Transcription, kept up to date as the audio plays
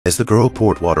As the girl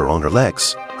poured water on her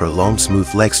legs, her long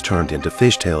smooth legs turned into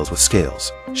fishtails with scales.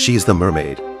 She is the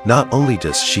mermaid. Not only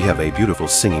does she have a beautiful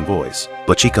singing voice,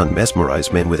 but she can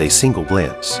mesmerize men with a single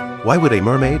glance. Why would a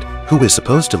mermaid, who is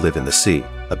supposed to live in the sea,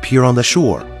 appear on the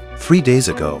shore? 3 days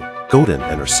ago, Golden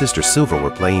and her sister Silver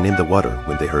were playing in the water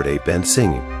when they heard a band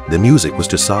singing. The music was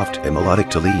too soft and melodic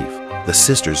to leave. The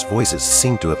sisters' voices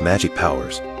seemed to have magic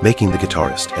powers, making the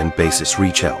guitarist and bassist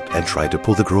reach out and try to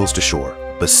pull the girls to shore.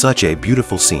 But such a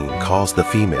beautiful scene caused the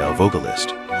female vocalist,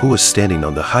 who was standing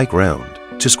on the high ground,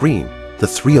 to scream. The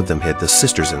three of them hid the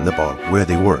sisters in the bar where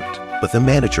they worked, but the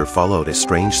manager followed a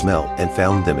strange smell and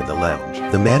found them in the lounge.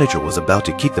 The manager was about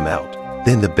to kick them out.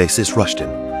 Then the bassist rushed in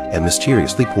and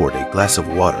mysteriously poured a glass of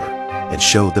water and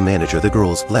showed the manager the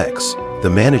girl's legs.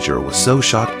 The manager was so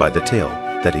shocked by the tale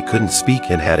that he couldn't speak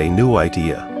and had a new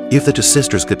idea. If the two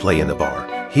sisters could play in the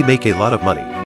bar, he'd make a lot of money.